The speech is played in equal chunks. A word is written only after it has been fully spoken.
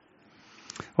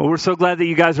Well, we're so glad that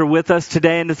you guys are with us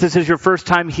today. And if this is your first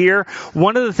time here,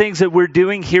 one of the things that we're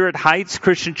doing here at Heights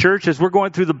Christian Church is we're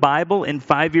going through the Bible in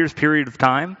 5 years period of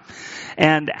time.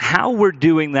 And how we're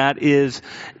doing that is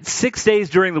 6 days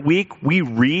during the week, we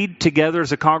read together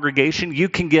as a congregation. You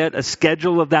can get a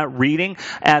schedule of that reading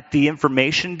at the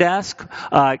information desk.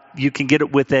 You can get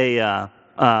it with a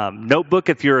notebook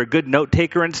if you're a good note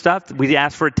taker and stuff. We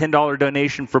ask for a $10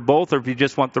 donation for both, or if you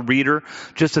just want the reader,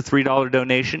 just a $3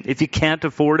 donation. If you can't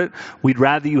afford it, we'd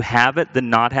rather you have it than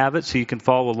not have it so you can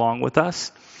follow along with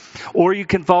us. Or you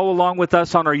can follow along with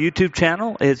us on our YouTube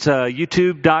channel. It's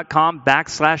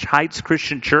youtube.com/Heights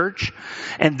Christian Church.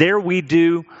 And there we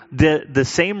do the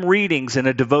same readings in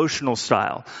a devotional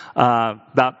style,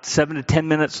 about 7 to 10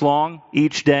 minutes long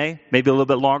each day, maybe a little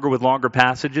bit longer with longer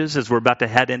passages as we're about to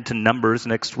head into Numbers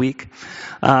next week.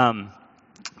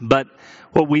 But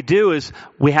what we do is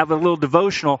we have a little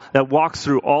devotional that walks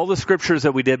through all the scriptures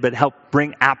that we did, but help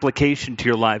bring application to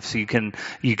your life so you can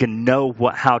know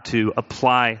how to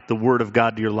apply the Word of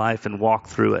God to your life and walk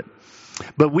through it.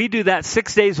 But we do that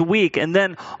 6 days a week, and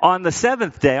then on the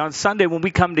seventh day, on Sunday when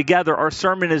we come together, our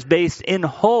sermon is based in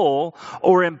whole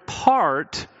or in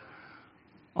part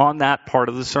on that part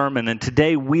of the sermon. And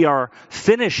today we are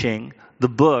finishing the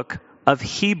book of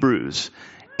Hebrews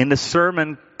in the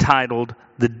sermon titled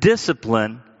The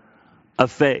Discipline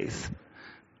of Faith.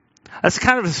 That's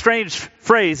kind of a strange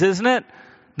phrase, isn't it?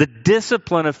 The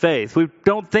discipline of faith. We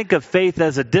don't think of faith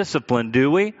as a discipline,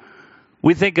 do we?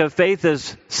 We think of faith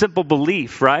as simple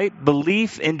belief, right?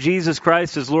 Belief in Jesus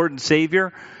Christ as Lord and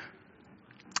Savior.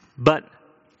 But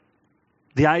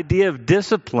the idea of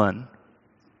discipline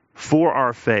for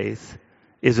our faith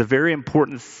is a very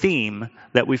important theme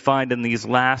that we find in these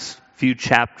last few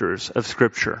chapters of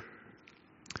Scripture.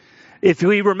 If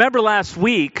we remember last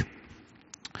week,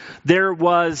 there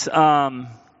was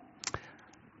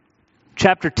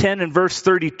chapter 10 and verse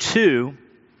 32.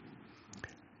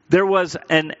 There was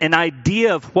an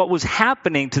idea of what was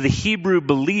happening to the Hebrew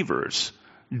believers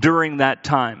during that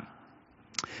time.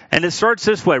 And it starts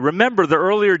this way. Remember the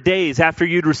earlier days after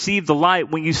you'd received the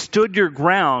light when you stood your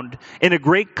ground in a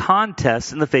great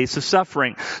contest in the face of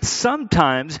suffering.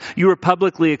 Sometimes you were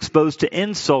publicly exposed to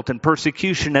insult and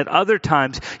persecution. At other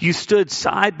times you stood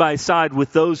side by side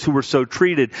with those who were so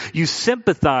treated. You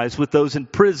sympathized with those in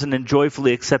prison and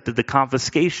joyfully accepted the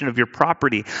confiscation of your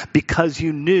property because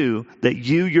you knew that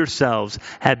you yourselves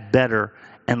had better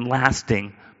and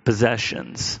lasting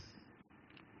possessions.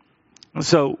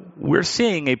 So we're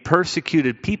seeing a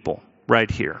persecuted people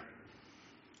right here.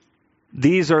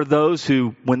 These are those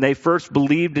who, when they first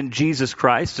believed in Jesus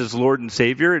Christ as Lord and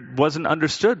Savior, it wasn't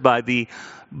understood by the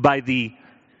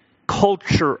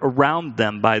culture around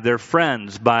them, by their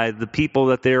friends, by the people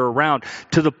that they were around,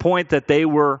 to the point that they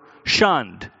were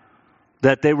shunned,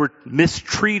 that they were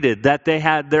mistreated, that they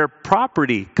had their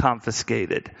property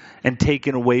confiscated and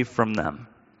taken away from them.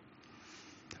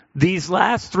 These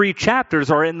last 3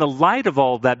 chapters are in the light of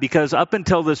all of that because up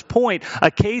until this point, a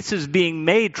case is being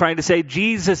made trying to say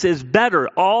Jesus is better.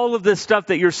 All of this stuff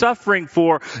that you're suffering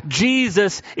for,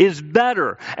 Jesus is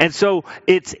better. And so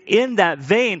it's in that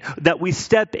vein that we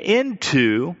step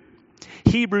into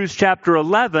Hebrews chapter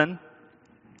 11,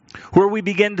 where we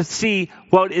begin to see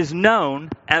what is known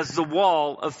as the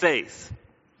wall of faith.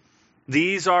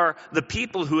 These are the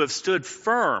people who have stood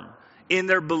firm in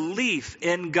their belief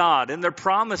in God, in their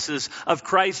promises of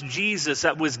Christ Jesus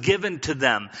that was given to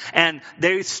them. And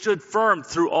they stood firm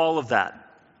through all of that.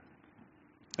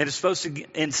 It is supposed to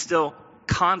instill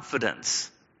confidence.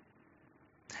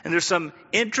 And there's some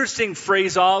interesting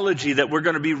phraseology that we're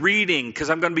going to be reading because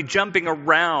I'm going to be jumping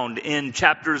around in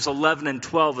chapters 11 and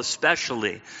 12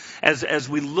 especially as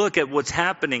we look at what's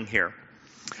happening here.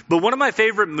 But one of my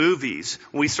favorite movies,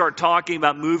 when we start talking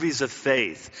about movies of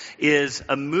faith, is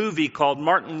a movie called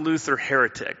Martin Luther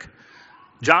Heretic.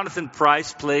 Jonathan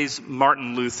Pryce plays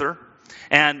Martin Luther.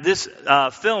 And this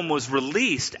film was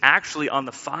released actually on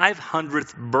the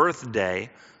 500th birthday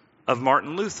of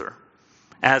Martin Luther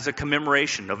as a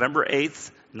commemoration, November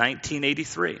 8th,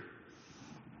 1983,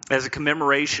 as a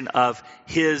commemoration of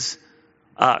his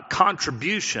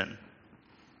contribution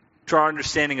to our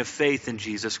understanding of faith in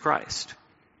Jesus Christ.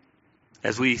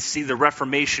 As we see the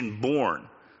Reformation born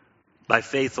by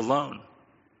faith alone,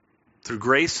 through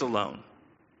grace alone,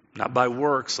 not by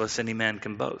works, lest any man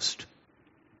can boast.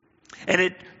 And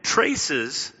it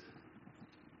traces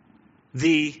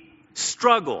the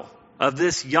struggle of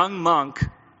this young monk,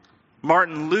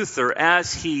 Martin Luther,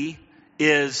 as he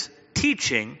is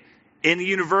teaching in the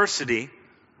university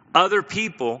other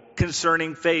people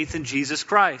concerning faith in Jesus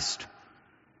Christ.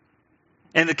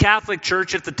 And the Catholic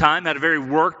Church at the time had a very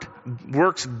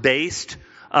works-based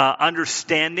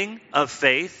understanding of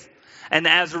faith. And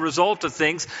as a result of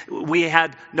things, we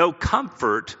had no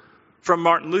comfort from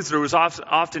Martin Luther, who was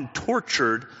often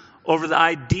tortured over the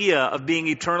idea of being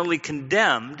eternally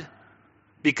condemned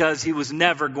because he was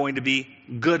never going to be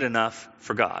good enough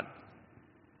for God.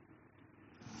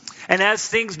 And as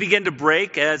things begin to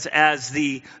break, as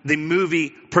the movie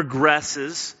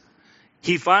progresses,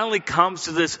 he finally comes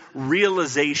to this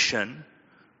realization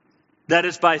that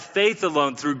it's by faith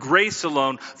alone, through grace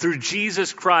alone, through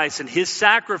Jesus Christ and his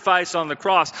sacrifice on the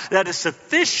cross that is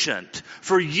sufficient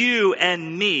for you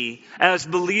and me as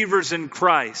believers in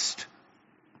Christ,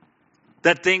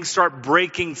 that things start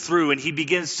breaking through and he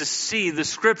begins to see the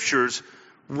scriptures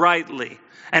rightly.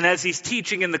 And as he's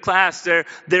teaching in the class,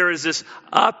 there is this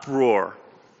uproar.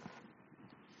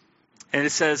 And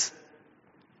it says,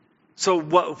 so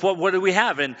what do we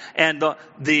have? And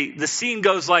the scene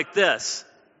goes like this.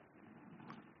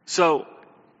 So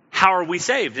how are we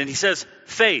saved? And he says,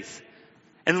 faith.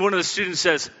 And one of the students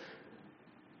says,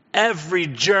 every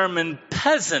German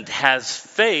peasant has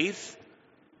faith.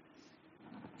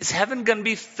 Is heaven going to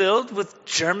be filled with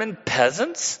German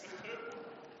peasants?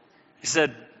 He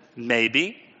said,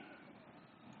 maybe.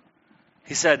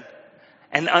 He said,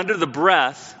 and under the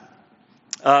breath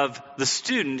of the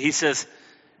student, he says,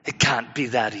 it can't be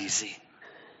that easy.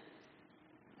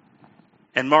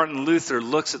 And Martin Luther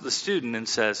looks at the student and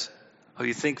says, oh,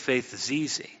 you think faith is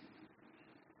easy?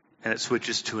 And it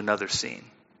switches to another scene.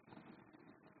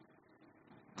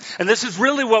 And this is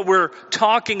really what we're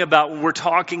talking about when we're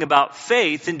talking about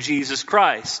faith in Jesus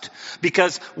Christ.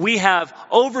 Because we have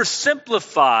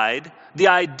oversimplified the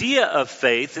idea of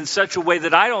faith in such a way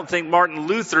that I don't think Martin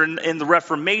Luther in the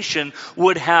Reformation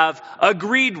would have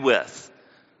agreed with.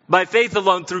 By faith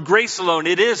alone, through grace alone,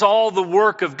 it is all the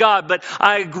work of God. But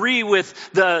I agree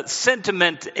with the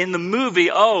sentiment in the movie,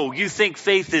 oh, you think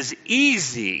faith is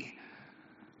easy?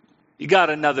 You got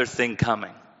another thing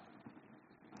coming.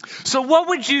 So what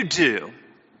would you do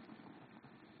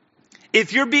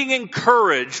if you're being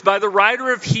encouraged by the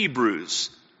writer of Hebrews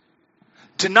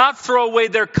to not throw away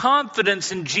their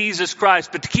confidence in Jesus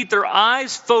Christ, but to keep their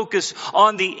eyes focused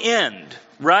on the end,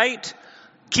 right?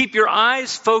 Keep your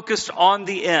eyes focused on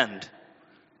the end.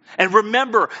 And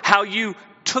remember how you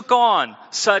took on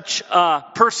such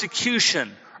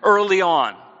persecution early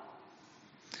on.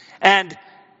 And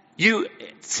you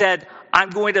said, I'm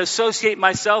going to associate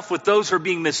myself with those who are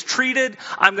being mistreated.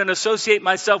 I'm going to associate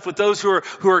myself with those who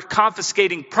are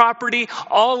confiscating property.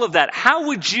 All of that. How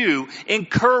would you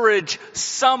encourage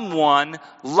someone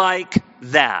like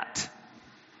that?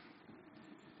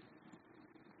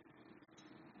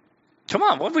 Come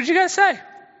on, what would you guys say?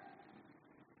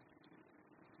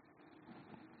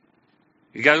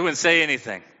 You guys wouldn't say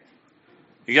anything.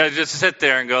 You guys just sit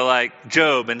there and go like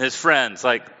Job and his friends,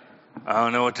 like, I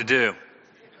don't know what to do.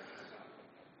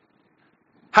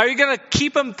 How are you going to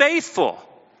keep them faithful?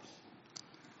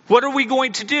 What are we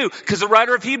going to do? Because the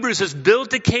writer of Hebrews has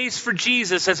built a case for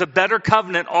Jesus as a better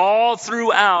covenant all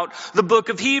throughout the book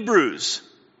of Hebrews.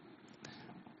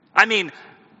 I mean,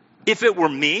 if it were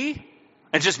me,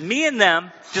 and just me and them,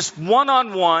 just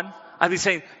one-on-one, I'd be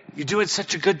saying, you're doing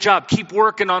such a good job. Keep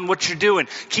working on what you're doing.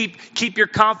 Keep your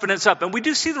confidence up. And we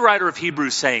do see the writer of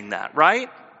Hebrews saying that, right?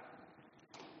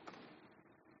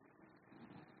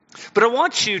 But I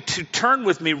want you to turn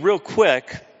with me real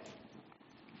quick.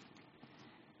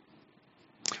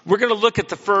 We're going to look at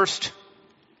the first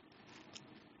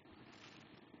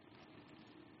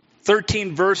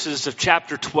 13 verses of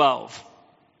chapter 12.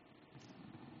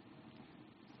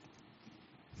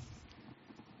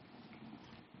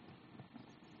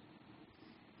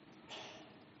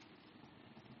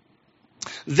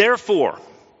 Therefore,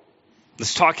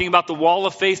 it's talking about the wall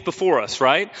of faith before us,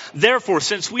 right? Therefore,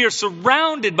 since we are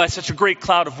surrounded by such a great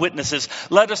cloud of witnesses,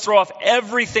 let us throw off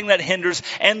everything that hinders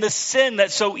and the sin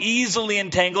that so easily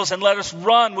entangles, and let us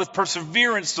run with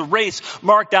perseverance the race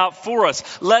marked out for us.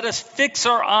 Let us fix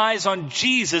our eyes on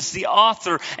Jesus, the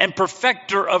author and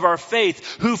perfecter of our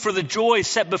faith, who for the joy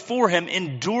set before him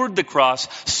endured the cross,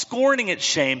 scorning its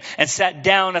shame, and sat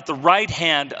down at the right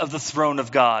hand of the throne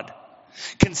of God.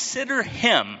 Consider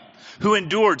him who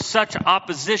endured such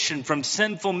opposition from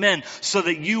sinful men, so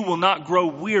that you will not grow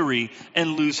weary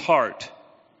and lose heart.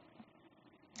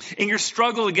 In your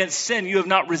struggle against sin, you have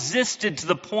not resisted to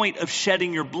the point of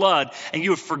shedding your blood, and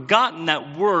you have forgotten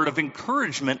that word of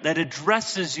encouragement that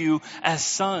addresses you as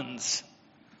sons.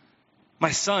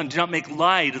 My son, do not make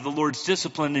light of the Lord's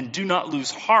discipline, and do not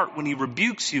lose heart when he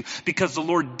rebukes you, because the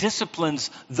Lord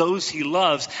disciplines those he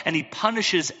loves, and he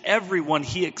punishes everyone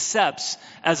he accepts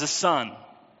as a son.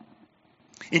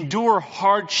 Endure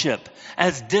hardship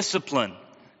as discipline.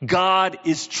 God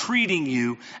is treating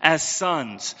you as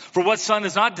sons. For what son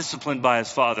is not disciplined by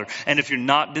his father? And if you're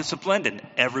not disciplined, and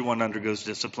everyone undergoes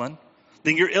discipline,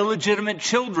 then you're illegitimate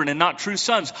children and not true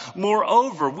sons.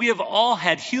 Moreover, we have all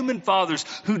had human fathers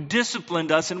who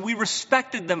disciplined us, and we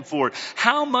respected them for it.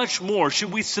 How much more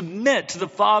should we submit to the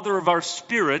Father of our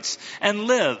spirits and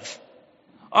live?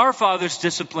 Our fathers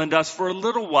disciplined us for a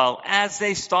little while as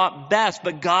they thought best,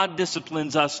 but God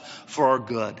disciplines us for our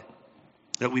good,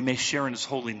 that we may share in his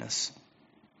holiness.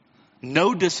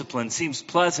 No discipline seems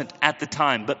pleasant at the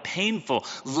time, but painful.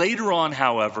 Later on,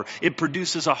 however, it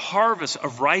produces a harvest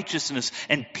of righteousness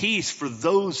and peace for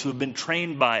those who have been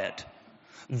trained by it.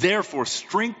 Therefore,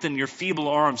 strengthen your feeble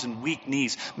arms and weak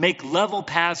knees. Make level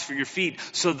paths for your feet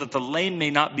so that the lame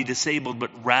may not be disabled,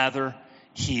 but rather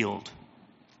healed.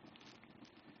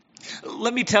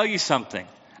 Let me tell you something.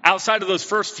 Outside of those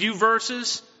first few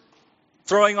verses,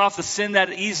 throwing off the sin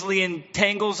that easily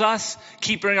entangles us,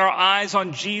 keeping our eyes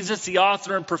on Jesus, the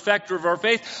author and perfecter of our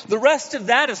faith, the rest of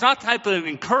that is not the type of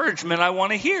encouragement I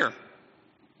want to hear.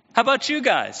 How about you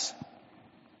guys?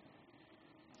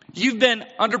 You've been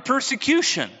under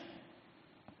persecution.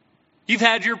 You've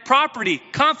had your property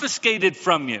confiscated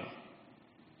from you.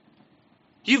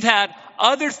 You've had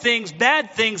other things,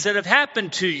 bad things that have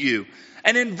happened to you.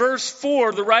 And in verse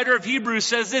 4, the writer of Hebrews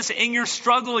says this: in your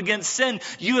struggle against sin,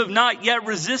 you have not yet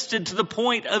resisted to the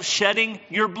point of shedding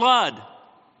your blood.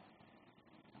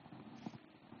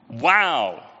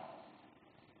 Wow.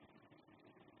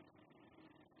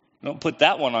 Don't put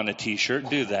that one on a t-shirt,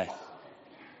 do they?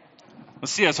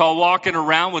 Let's see us all walking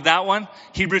around with that one.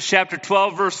 Hebrews chapter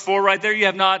 12, verse 4 right there. You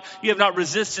have not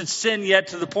resisted sin yet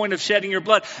to the point of shedding your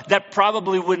blood. That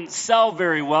probably wouldn't sell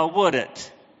very well, would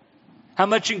it? How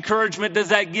much encouragement does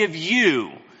that give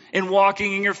you in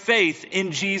walking in your faith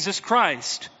in Jesus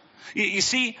Christ? You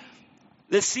see,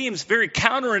 this seems very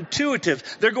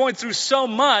counterintuitive. They're going through so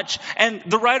much, and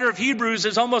the writer of Hebrews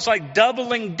is almost like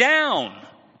doubling down.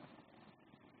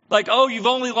 Like, oh, you've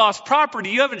only lost property.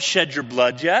 You haven't shed your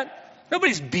blood yet.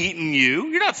 Nobody's beaten you.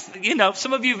 You're not,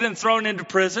 some of you have been thrown into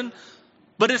prison,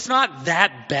 but it's not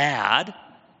that bad.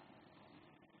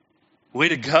 Way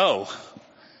to go.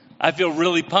 I feel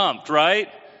really pumped, right?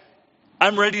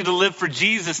 I'm ready to live for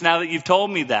Jesus now that you've told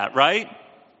me that, right?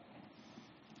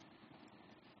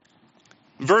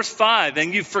 Verse 5,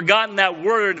 and you've forgotten that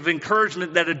word of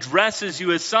encouragement that addresses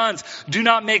you as sons. Do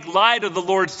not make light of the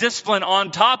Lord's discipline.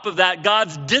 On top of that,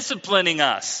 God's disciplining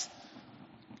us.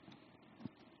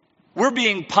 We're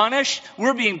being punished,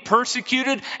 we're being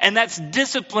persecuted, and that's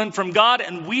discipline from God,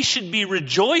 and we should be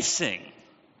rejoicing.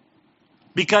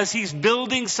 Because he's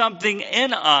building something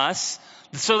in us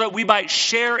so that we might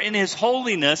share in his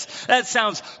holiness. That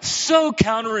sounds so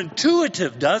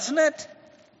counterintuitive, doesn't it?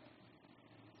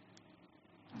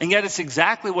 And yet it's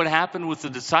exactly what happened with the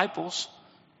disciples.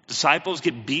 Disciples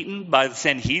get beaten by the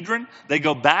Sanhedrin. They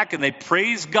go back and they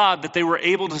praise God that they were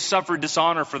able to suffer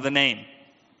dishonor for the name.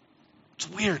 It's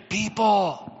weird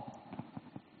people.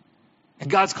 And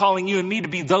God's calling you and me to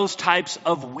be those types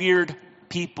of weird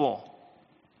people.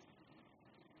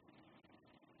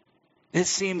 It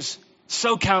seems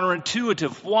so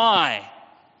counterintuitive. Why?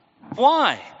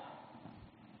 Why?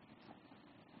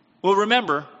 Well,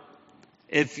 remember,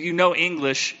 if you know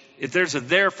English, if there's a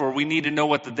therefore, we need to know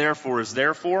what the therefore is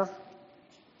there for,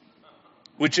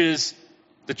 which is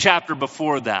the chapter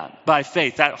before that, by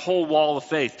faith, that whole wall of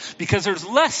faith. Because there's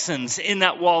lessons in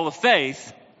that wall of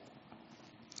faith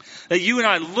that you and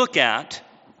I look at,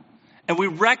 and we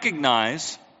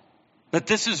recognize that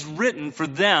this is written for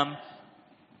them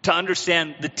to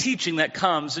understand the teaching that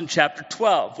comes in chapter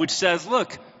 12, which says,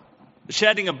 look, the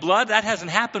shedding of blood, that hasn't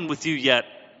happened with you yet.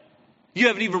 You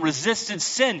haven't even resisted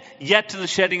sin yet to the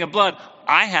shedding of blood.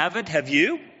 I haven't. Have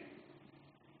you?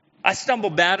 I stumble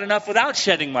bad enough without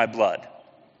shedding my blood.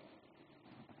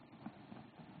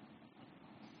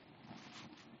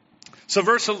 So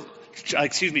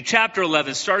chapter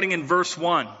 11, starting in verse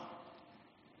 1.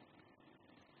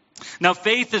 Now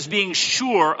faith is being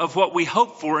sure of what we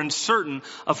hope for and certain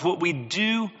of what we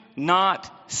do not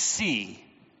see.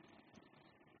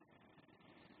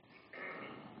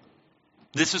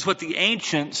 This is what the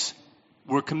ancients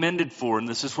were commended for, and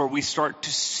this is where we start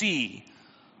to see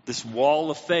this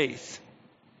wall of faith.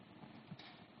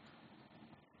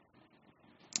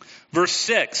 Verse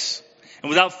 6. And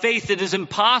without faith, it is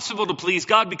impossible to please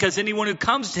God, because anyone who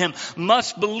comes to him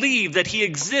must believe that he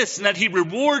exists and that he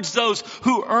rewards those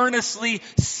who earnestly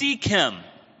seek him.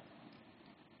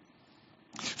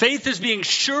 Faith is being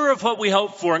sure of what we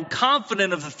hope for and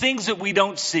confident of the things that we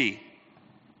don't see.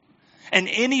 And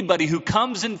anybody who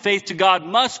comes in faith to God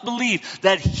must believe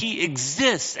that he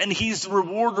exists and he's the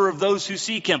rewarder of those who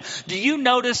seek him. Do you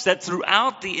notice that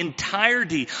throughout the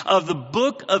entirety of the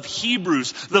book of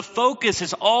Hebrews, the focus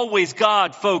is always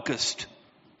God focused?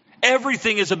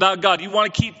 Everything is about God. You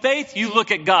want to keep faith? You look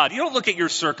at God. You don't look at your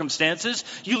circumstances.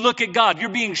 You look at God. You're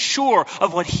being sure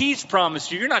of what he's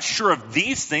promised you. You're not sure of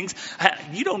these things.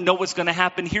 You don't know what's going to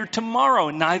happen here tomorrow,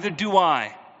 and neither do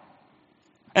I.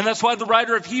 And that's why the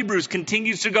writer of Hebrews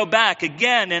continues to go back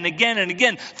again and again and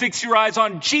again. Fix your eyes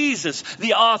on Jesus,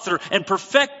 the author and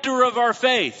perfecter of our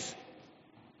faith.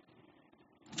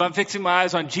 If I'm fixing my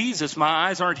eyes on Jesus, my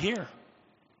eyes aren't here.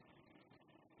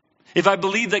 If I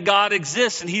believe that God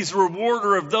exists and he's a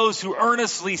rewarder of those who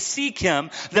earnestly seek him,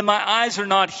 then my eyes are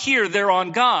not here, they're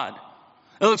on God.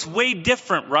 It looks way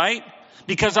different, right?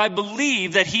 Because I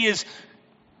believe that he is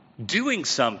doing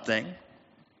something,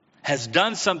 has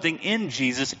done something in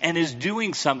Jesus, and is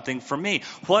doing something for me.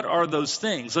 What are those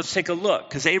things? Let's take a look,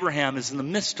 because Abraham is in the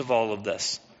midst of all of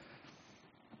this.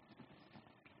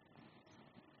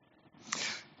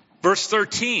 Verse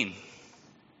 13.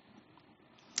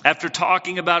 After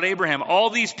talking about Abraham, all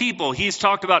these people, he's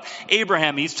talked about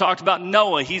Abraham, he's talked about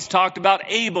Noah, he's talked about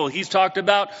Abel, he's talked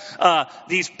about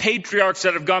these patriarchs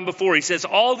that have gone before. He says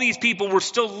all these people were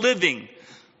still living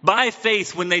by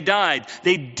faith when they died.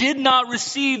 They did not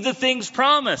receive the things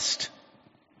promised.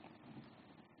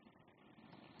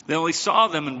 They only saw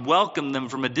them and welcomed them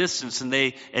from a distance, and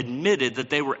they admitted that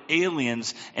they were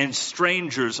aliens and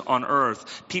strangers on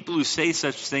earth. People who say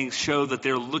such things show that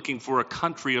they're looking for a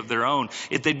country of their own.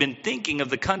 If they'd been thinking of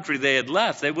the country they had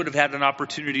left, they would have had an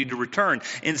opportunity to return.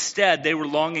 Instead, they were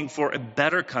longing for a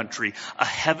better country, a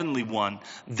heavenly one.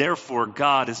 Therefore,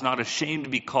 God is not ashamed to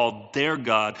be called their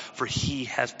God, for he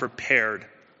has prepared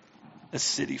a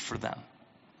city for them.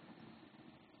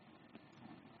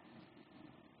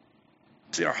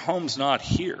 See, our home's not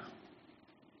here.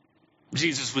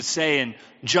 Jesus would say in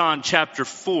John chapter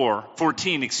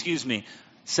 14,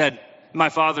 said, my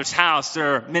Father's house,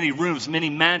 there are many rooms, many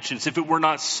mansions. If it were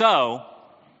not so,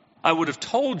 I would have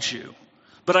told you.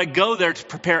 But I go there to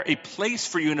prepare a place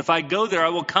for you. And if I go there, I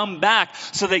will come back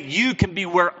so that you can be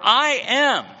where I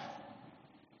am.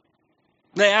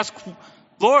 They ask,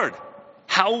 Lord,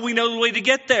 how will we know the way to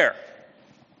get there?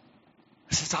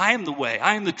 He says, I am the way,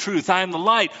 I am the truth, I am the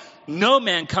light. No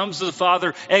man comes to the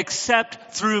Father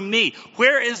except through me.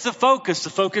 Where is the focus? The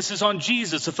focus is on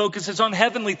Jesus. The focus is on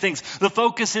heavenly things. The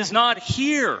focus is not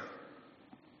here.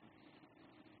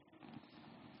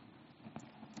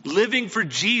 Living for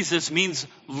Jesus means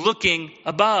looking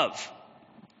above.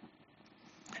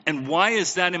 And why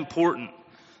is that important?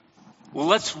 Well,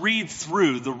 let's read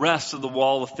through the rest of the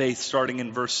wall of faith starting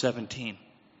in verse 17.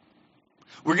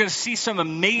 We're going to see some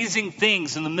amazing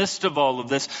things in the midst of all of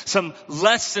this, some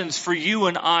lessons for you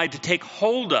and I to take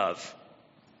hold of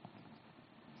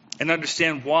and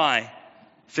understand why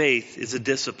faith is a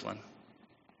discipline.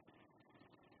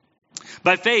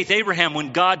 By faith, Abraham,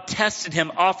 when God tested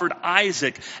him, offered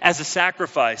Isaac as a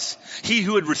sacrifice. He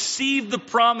who had received the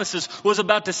promises was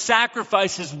about to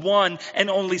sacrifice his one and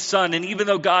only son. And even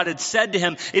though God had said to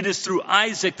him, it is through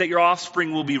Isaac that your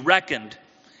offspring will be reckoned,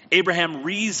 Abraham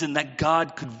reasoned that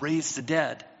God could raise the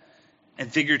dead.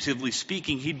 And figuratively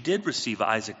speaking, he did receive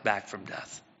Isaac back from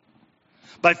death.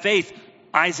 By faith,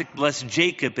 Isaac blessed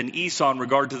Jacob and Esau in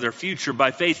regard to their future.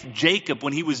 By faith, Jacob,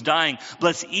 when he was dying,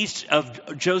 blessed each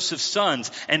of Joseph's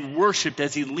sons and worshipped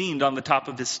as he leaned on the top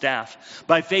of his staff.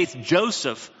 By faith,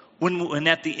 Joseph, when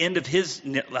at the end of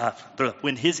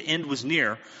when his end was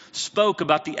near, spoke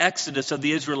about the exodus of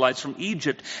the Israelites from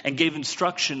Egypt and gave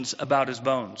instructions about his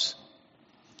bones.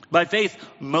 By faith,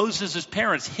 Moses'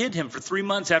 parents hid him for 3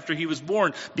 months after he was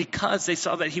born because they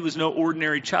saw that he was no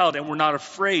ordinary child and were not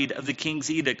afraid of the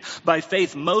king's edict. By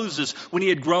faith, Moses, when he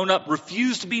had grown up,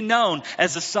 refused to be known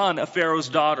as the son of Pharaoh's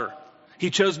daughter. He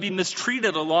chose to be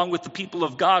mistreated along with the people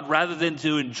of God rather than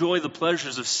to enjoy the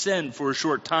pleasures of sin for a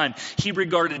short time. He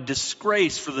regarded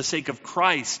disgrace for the sake of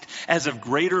Christ as of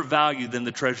greater value than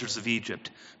the treasures of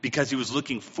Egypt because he was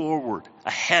looking forward,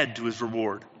 ahead to his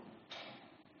reward.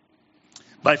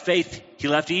 By faith, he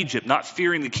left Egypt, not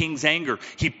fearing the king's anger.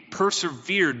 He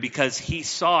persevered because he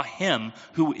saw him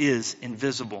who is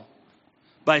invisible.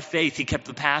 By faith, he kept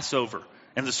the Passover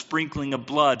and the sprinkling of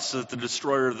blood so that the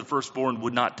destroyer of the firstborn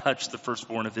would not touch the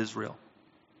firstborn of Israel.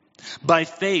 By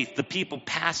faith, the people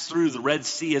passed through the Red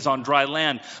Sea as on dry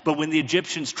land. But when the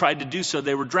Egyptians tried to do so,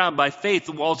 they were drowned. By faith,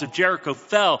 the walls of Jericho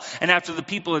fell. And after the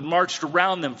people had marched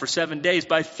around them for 7 days,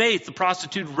 by faith, the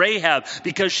prostitute Rahab,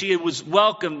 because she was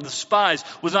welcomed the spies,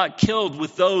 was not killed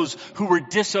with those who were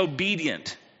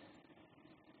disobedient.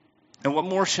 And what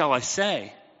more shall I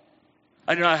say?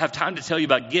 I do not have time to tell you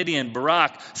about Gideon,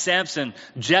 Barak, Samson,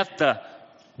 Jephthah,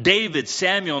 David,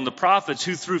 Samuel, and the prophets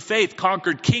who through faith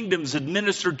conquered kingdoms,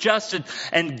 administered justice,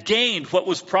 and gained what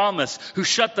was promised, who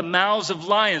shut the mouths of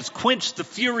lions, quenched the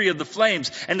fury of the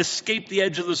flames, and escaped the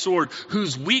edge of the sword,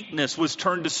 whose weakness was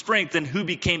turned to strength, and who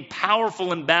became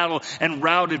powerful in battle and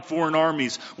routed foreign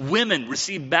armies. Women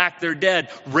received back their dead,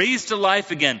 raised to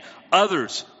life again.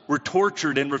 Others were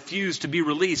tortured and refused to be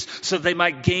released so they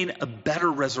might gain a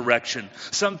better resurrection.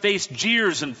 Some faced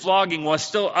jeers and flogging, while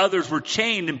still others were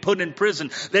chained and put in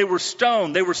prison. They were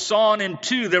stoned. They were sawn in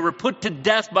two. They were put to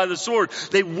death by the sword.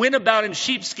 They went about in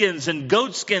sheepskins and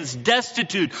goatskins,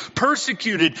 destitute,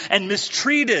 persecuted, and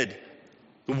mistreated.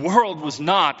 The world was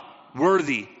not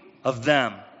worthy of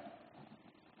them.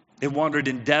 They wandered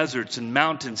in deserts and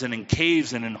mountains and in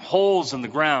caves and in holes in the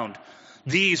ground.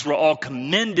 These were all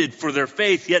commended for their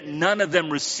faith, yet none of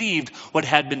them received what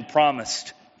had been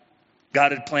promised.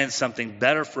 God had planned something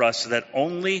better for us so that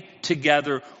only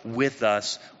together with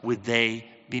us would they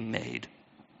be made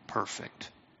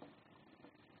perfect.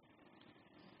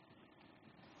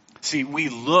 See, we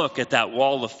look at that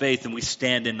wall of faith and we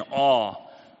stand in awe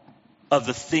of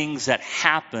the things that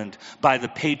happened by the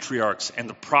patriarchs and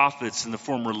the prophets and the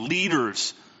former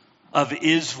leaders of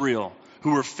Israel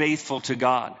who were faithful to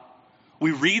God. We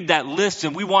read that list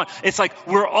and it's like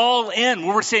we're all in.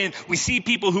 We're saying we see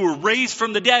people who were raised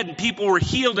from the dead and people were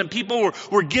healed and people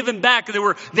were given back. They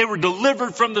were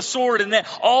delivered from the sword and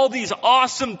all these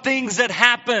awesome things that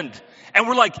happened. And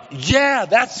we're like, yeah,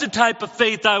 that's the type of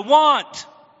faith I want.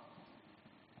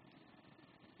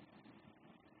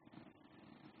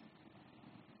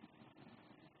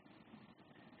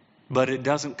 But it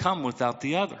doesn't come without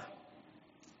the other.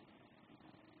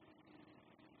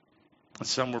 And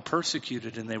some were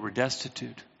persecuted and they were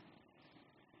destitute.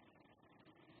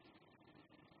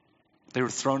 They were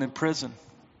thrown in prison.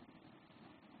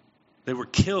 They were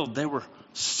killed. They were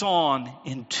sawn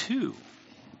in two.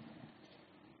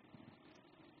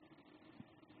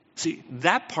 See,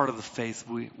 that part of the faith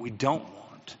we don't want.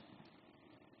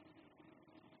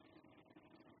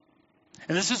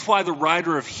 And this is why the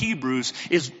writer of Hebrews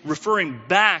is referring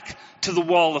back to the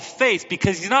wall of faith,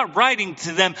 because he's not writing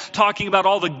to them talking about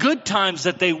all the good times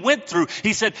that they went through.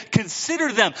 He said,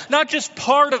 consider them not just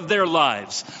part of their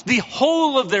lives, the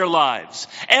whole of their lives,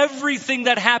 everything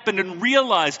that happened, and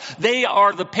realize they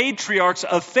are the patriarchs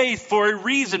of faith for a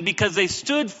reason, because they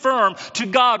stood firm to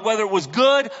God, whether it was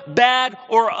good, bad,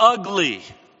 or ugly.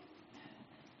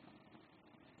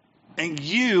 And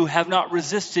you have not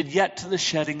resisted yet to the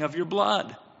shedding of your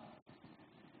blood.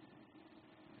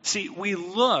 See, we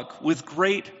look with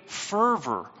great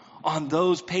fervor on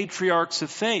those patriarchs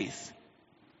of faith,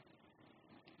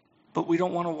 but we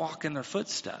don't want to walk in their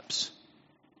footsteps.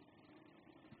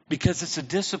 Because it's a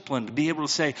discipline to be able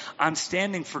to say, I'm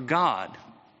standing for God.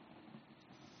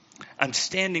 I'm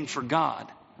standing for God,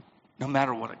 no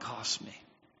matter what it costs me.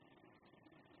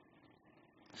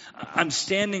 I'm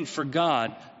standing for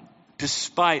God,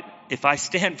 despite, if I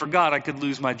stand for God, I could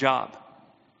lose my job.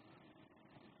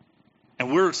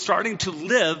 And we're starting to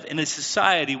live in a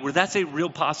society where that's a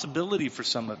real possibility for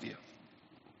some of you.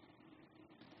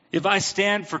 If I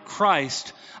stand for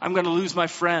Christ, I'm going to lose my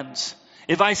friends.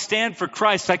 If I stand for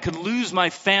Christ, I could lose my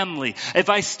family.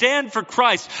 If I stand for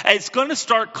Christ, it's going to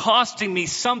start costing me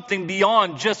something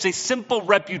beyond just a simple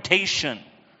reputation.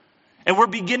 And we're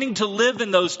beginning to live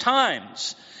in those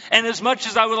times. And as much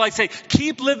as I would like to say,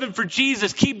 keep living for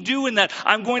Jesus, keep doing that,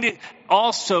 I'm going to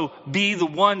also be the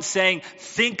one saying,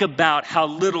 think about how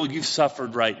little you've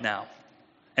suffered right now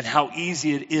and how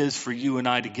easy it is for you and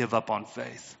I to give up on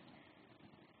faith.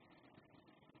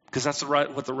 Because that's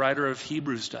what the writer of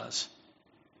Hebrews does.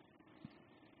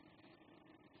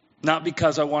 Not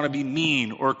because I want to be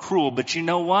mean or cruel, but you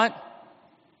know what?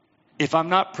 If I'm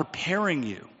not preparing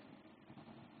you,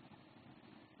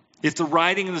 if the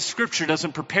writing in the scripture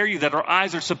doesn't prepare you that our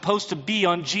eyes are supposed to be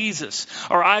on Jesus,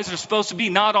 our eyes are supposed to be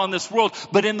not on this world,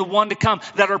 but in the one to come,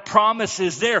 that our promise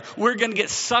is there, we're going to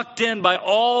get sucked in by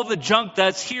all the junk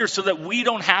that's here so that we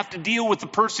don't have to deal with the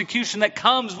persecution that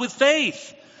comes with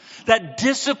faith. That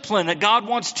discipline that God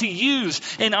wants to use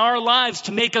in our lives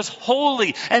to make us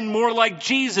holy and more like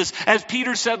Jesus. As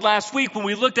Peter said last week when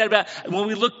we looked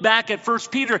back at 1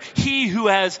 Peter, he who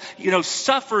has,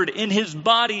 suffered in his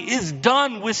body is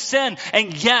done with sin.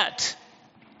 And yet,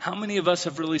 how many of us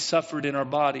have really suffered in our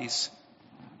bodies?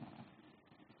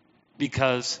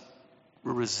 Because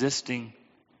we're resisting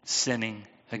sinning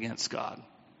against God.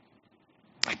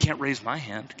 I can't raise my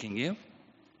hand, can you?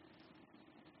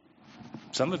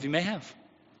 Some of you may have.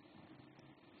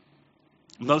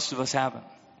 Most of us haven't.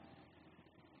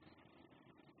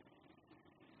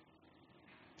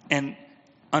 And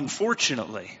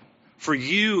unfortunately, for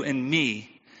you and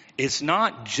me, it's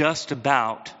not just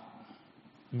about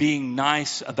being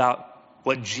nice about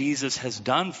what Jesus has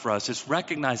done for us. It's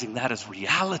recognizing that as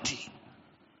reality.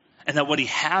 And that what he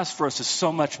has for us is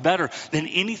so much better than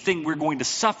anything we're going to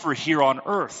suffer here on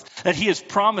earth. That he has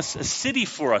promised a city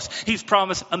for us. He's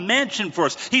promised a mansion for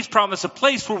us. He's promised a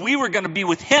place where we were going to be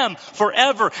with him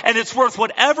forever. And it's worth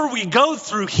whatever we go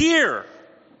through here.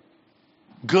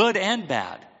 Good and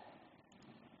bad.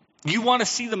 You want to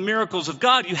see the miracles of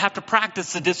God, you have to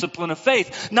practice the discipline of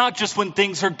faith. Not just when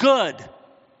things are good.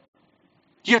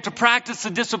 You have to practice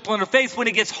the discipline of faith when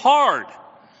it gets hard.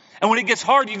 And when it gets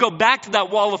hard, you go back to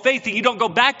that wall of faith. And you don't go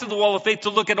back to the wall of faith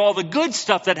to look at all the good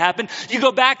stuff that happened. You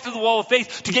go back to the wall of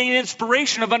faith to gain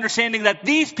inspiration of understanding that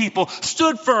these people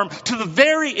stood firm to the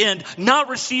very end, not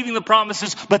receiving the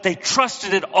promises, but they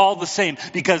trusted it all the same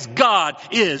because God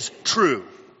is true.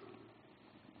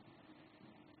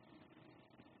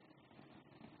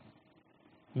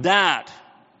 That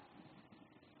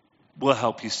will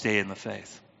help you stay in the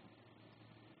faith.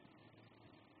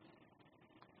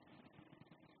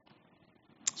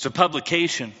 It's a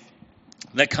publication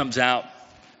that comes out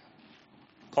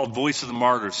called Voice of the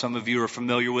Martyrs. Some of you are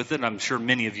familiar with it, and I'm sure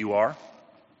many of you are.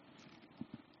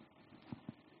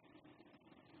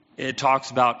 It talks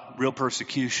about real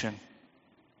persecution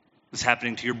that's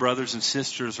happening to your brothers and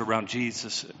sisters around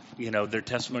Jesus, their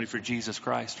testimony for Jesus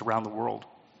Christ around the world.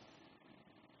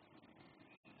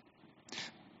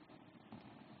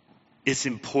 It's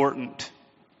important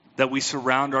that we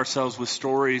surround ourselves with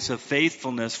stories of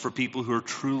faithfulness for people who are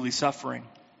truly suffering.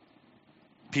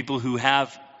 People who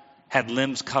have had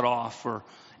limbs cut off or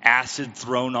acid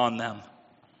thrown on them.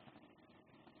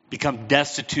 Become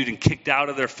destitute and kicked out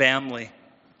of their family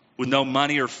with no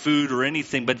money or food or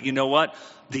anything. But you know what?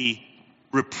 The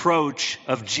reproach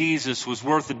of Jesus was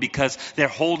worth it because they're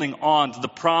holding on to the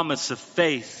promise of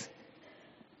faith.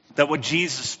 That what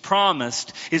Jesus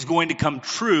promised is going to come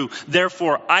true.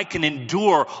 Therefore, I can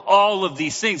endure all of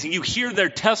these things. And you hear their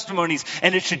testimonies,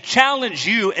 and it should challenge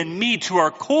you and me to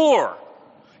our core.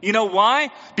 You know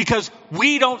why? Because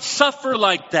we don't suffer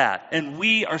like that. And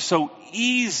we are so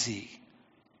easy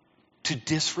to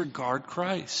disregard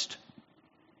Christ.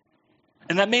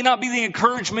 And that may not be the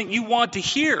encouragement you want to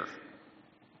hear.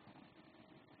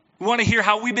 You want to hear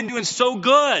how we've been doing so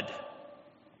good.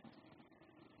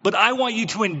 But I want you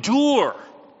to endure.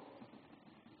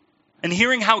 And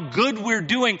hearing how good we're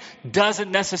doing doesn't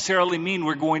necessarily mean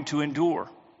we're going to endure.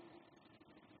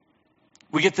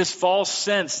 We get this false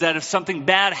sense that if something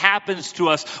bad happens to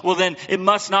us, well then it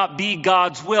must not be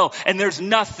God's will. And there's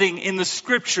nothing in the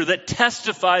scripture that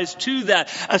testifies to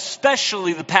that,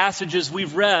 especially the passages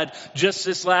we've read just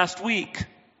this last week.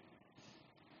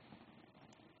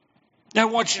 I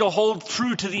want you to hold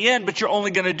true to the end, but you're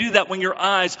only going to do that when your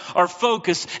eyes are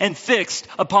focused and fixed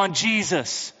upon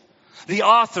Jesus, the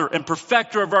author and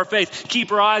perfecter of our faith.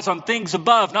 Keep our eyes on things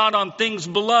above, not on things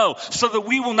below, so that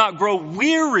we will not grow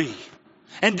weary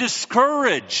and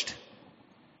discouraged.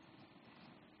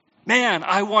 Man,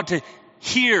 I want to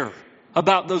hear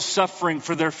about those suffering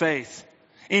for their faith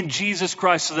in Jesus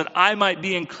Christ so that I might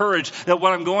be encouraged that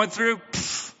what I'm going through,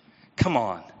 come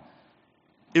on,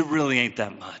 it really ain't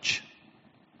that much.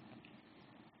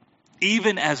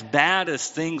 Even as bad as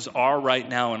things are right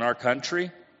now in our country,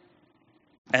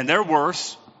 and they're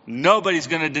worse, nobody's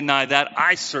going to deny that.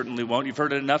 I certainly won't. You've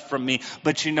heard it enough from me.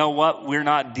 But you know what we're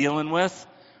not dealing with?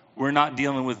 We're not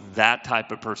dealing with that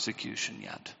type of persecution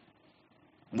yet.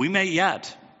 We may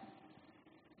yet.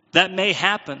 That may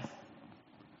happen.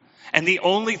 And the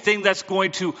only thing that's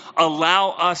going to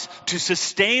allow us to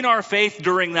sustain our faith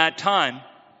during that time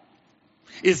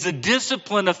is the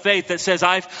discipline of faith that says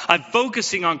I'm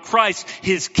focusing on Christ,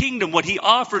 his kingdom. What he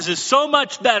offers is so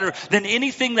much better than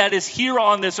anything that is here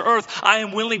on this earth. I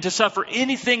am willing to suffer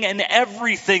anything and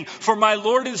everything for my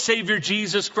Lord and Savior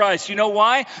Jesus Christ. You know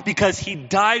why? Because he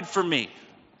died for me.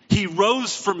 He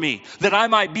rose for me that I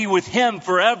might be with him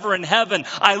forever in heaven.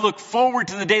 I look forward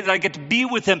to the day that I get to be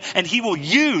with him, and he will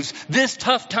use this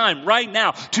tough time right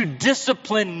now to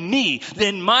discipline me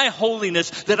in my holiness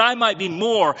that I might be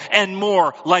more and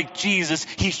more like Jesus.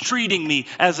 He's treating me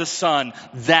as a son.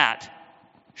 That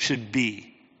should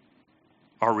be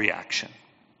our reaction.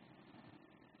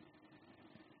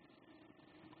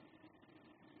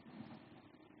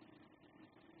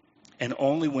 And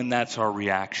only when that's our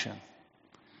reaction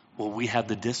will we have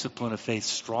the discipline of faith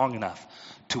strong enough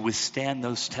to withstand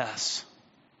those tests.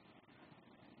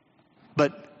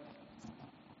 But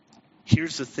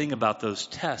here's the thing about those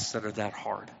tests that are that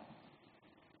hard.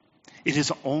 It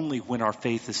is only when our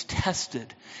faith is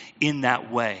tested in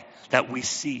that way that we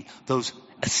see those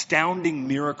astounding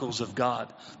miracles of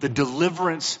God, the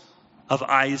deliverance of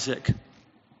Isaac,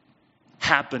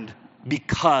 happened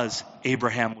because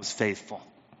Abraham was faithful.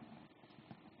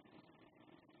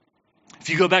 If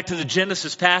you go back to the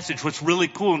Genesis passage, what's really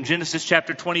cool in Genesis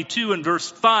chapter 22 and verse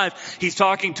 5, he's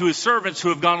talking to his servants who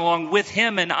have gone along with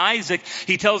him and Isaac.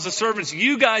 He tells the servants,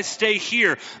 you guys stay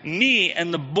here. Me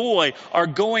and the boy are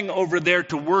going over there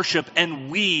to worship, and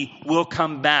we will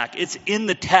come back. It's in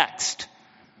the text.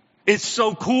 It's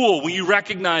so cool when you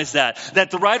recognize that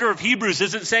the writer of Hebrews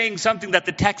isn't saying something that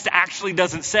the text actually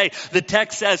doesn't say. The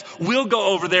text says, we'll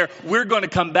go over there, we're going to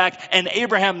come back, and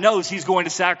Abraham knows he's going to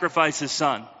sacrifice his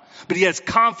son. But he has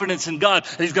confidence in God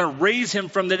that he's going to raise him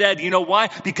from the dead. You know why?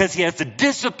 Because he has the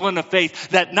discipline of faith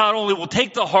that not only will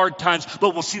take the hard times,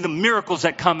 but will see the miracles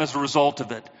that come as a result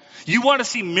of it. You want to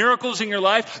see miracles in your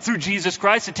life through Jesus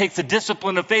Christ? It takes the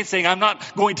discipline of faith, saying, I'm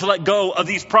not going to let go of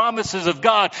these promises of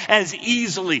God as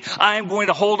easily. I am going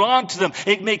to hold on to them.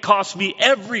 It may cost me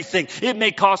everything. It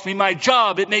may cost me my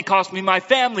job. It may cost me my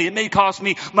family. It may cost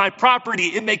me my property.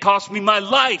 It may cost me my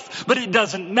life. But it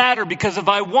doesn't matter, because if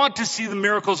I want to see the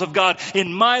miracles of God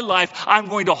in my life, I'm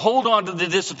going to hold on to the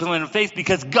discipline of faith,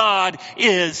 because God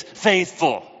is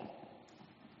faithful.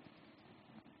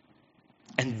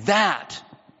 And that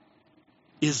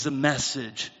is the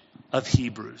message of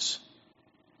Hebrews.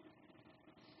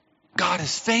 God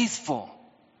is faithful.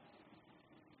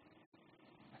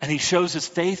 And he shows his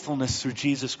faithfulness through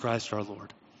Jesus Christ our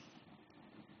Lord.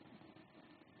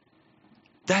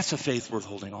 That's a faith worth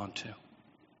holding on to,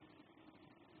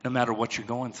 no matter what you're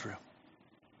going through.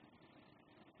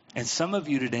 And some of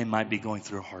you today might be going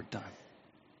through a hard time.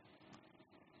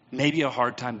 Maybe a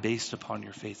hard time based upon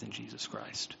your faith in Jesus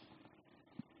Christ.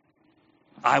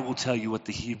 I will tell you what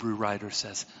the Hebrew writer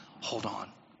says. Hold on.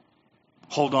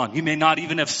 Hold on. You may not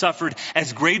even have suffered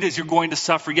as great as you're going to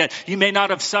suffer yet. You may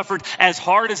not have suffered as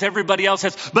hard as everybody else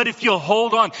has. But if you'll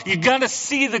hold on, you're going to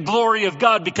see the glory of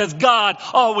God, because God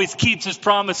always keeps his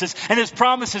promises. And his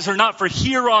promises are not for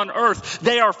here on earth.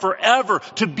 They are forever,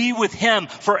 to be with him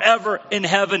forever in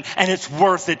heaven. And it's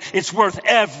worth it. It's worth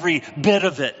every bit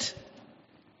of it.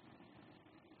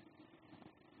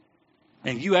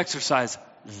 And you exercise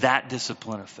that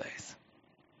discipline of faith.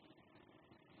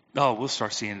 Oh, we'll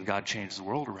start seeing God change the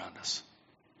world around us.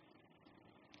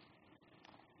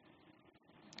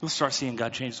 We'll start seeing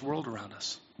God change the world around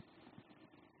us.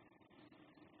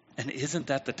 And isn't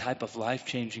that the type of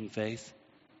life-changing faith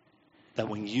that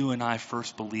when you and I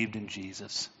first believed in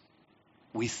Jesus,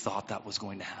 we thought that was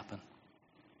going to happen?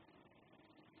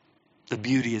 The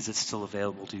beauty is it's still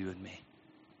available to you and me.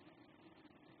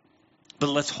 But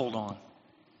let's hold on.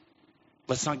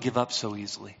 Let's not give up so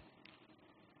easily.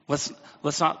 Let's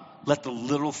not let the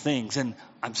little things, and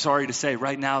I'm sorry to say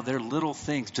right now, they're little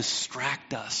things,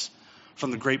 distract us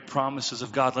from the great promises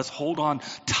of God. Let's hold on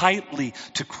tightly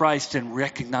to Christ and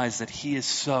recognize that he is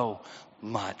so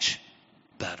much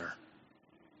better.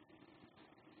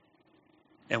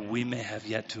 And we may have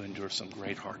yet to endure some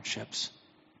great hardships.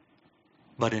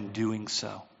 But in doing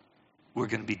so, we're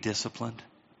going to be disciplined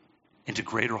into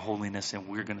greater holiness, and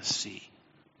we're going to see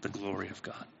the glory of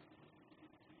God.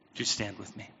 Would you stand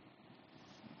with me?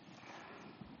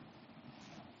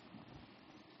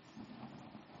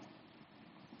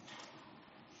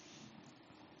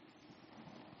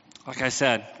 Like I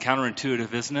said,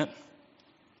 counterintuitive, isn't it?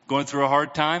 Going through a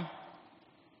hard time?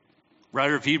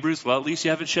 Writer of Hebrews, well, at least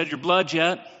you haven't shed your blood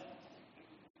yet.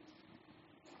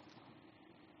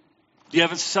 You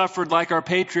haven't suffered like our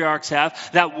patriarchs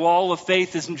have. That wall of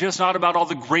faith isn't just not about all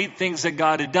the great things that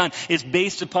God had done. It's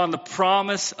based upon the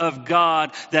promise of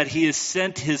God that he has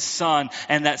sent his son,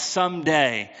 and that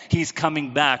someday he's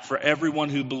coming back for everyone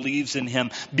who believes in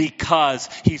him, because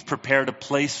he's prepared a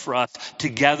place for us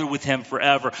together with him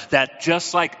forever. That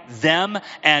just like them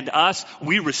and us,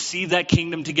 we receive that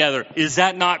kingdom together. Is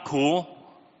that not cool?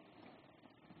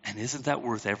 And isn't that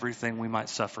worth everything we might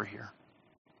suffer here?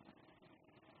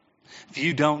 If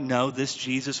you don't know this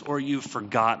Jesus, or you've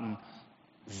forgotten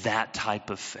that type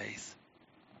of faith,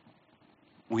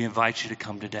 we invite you to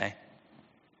come today,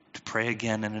 to pray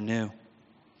again and anew,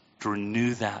 to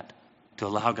renew that, to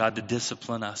allow God to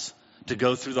discipline us, to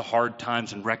go through the hard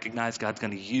times and recognize God's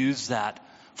going to use that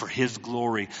for his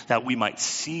glory, that we might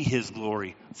see his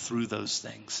glory through those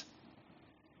things.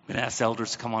 I'm going to ask the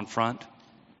elders to come on front.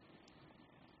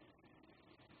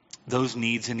 Those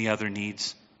needs, any other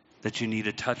needs that you need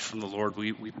a touch from the Lord,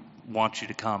 we want you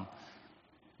to come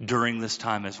during this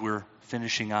time as we're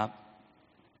finishing up.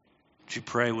 Would you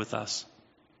pray with us?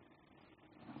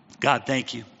 God,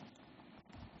 thank you.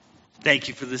 Thank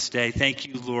you for this day. Thank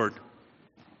you, Lord,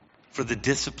 for the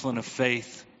discipline of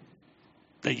faith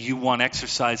that you want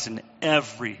exercised in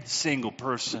every single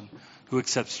person who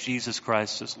accepts Jesus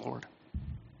Christ as Lord.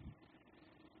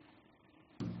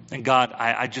 And God,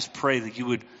 I just pray that you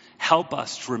would help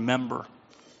us to remember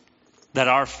that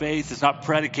our faith is not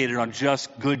predicated on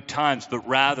just good times, but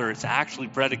rather it's actually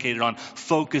predicated on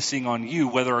focusing on you,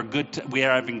 whether we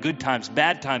are having good times,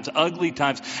 bad times, ugly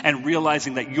times, and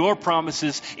realizing that your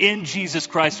promises in Jesus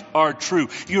Christ are true.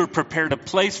 You have prepared a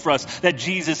place for us, that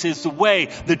Jesus is the way,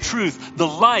 the truth, the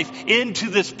life into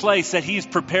this place that he's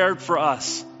prepared for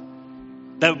us.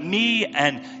 That me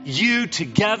and you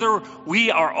together, we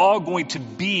are all going to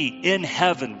be in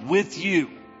heaven with you.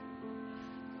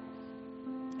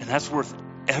 And that's worth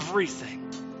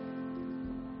everything.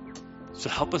 So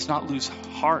help us not lose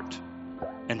heart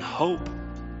and hope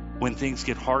when things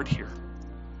get hard here.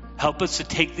 Help us to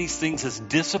take these things as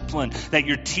discipline that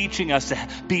you're teaching us to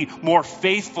be more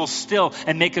faithful still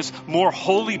and make us more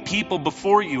holy people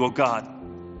before you, oh God.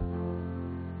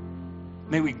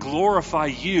 May we glorify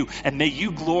you, and may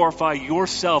you glorify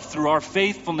yourself through our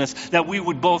faithfulness, that we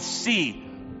would both see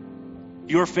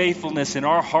your faithfulness in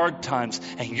our hard times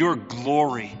and your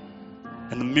glory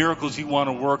and the miracles you want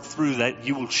to work through, that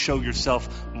you will show yourself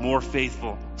more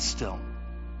faithful still.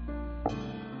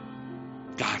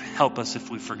 God, help us if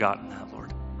we've forgotten that,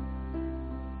 Lord.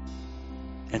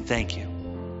 And thank you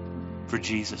for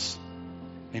Jesus,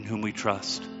 in whom we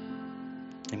trust.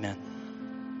 Amen.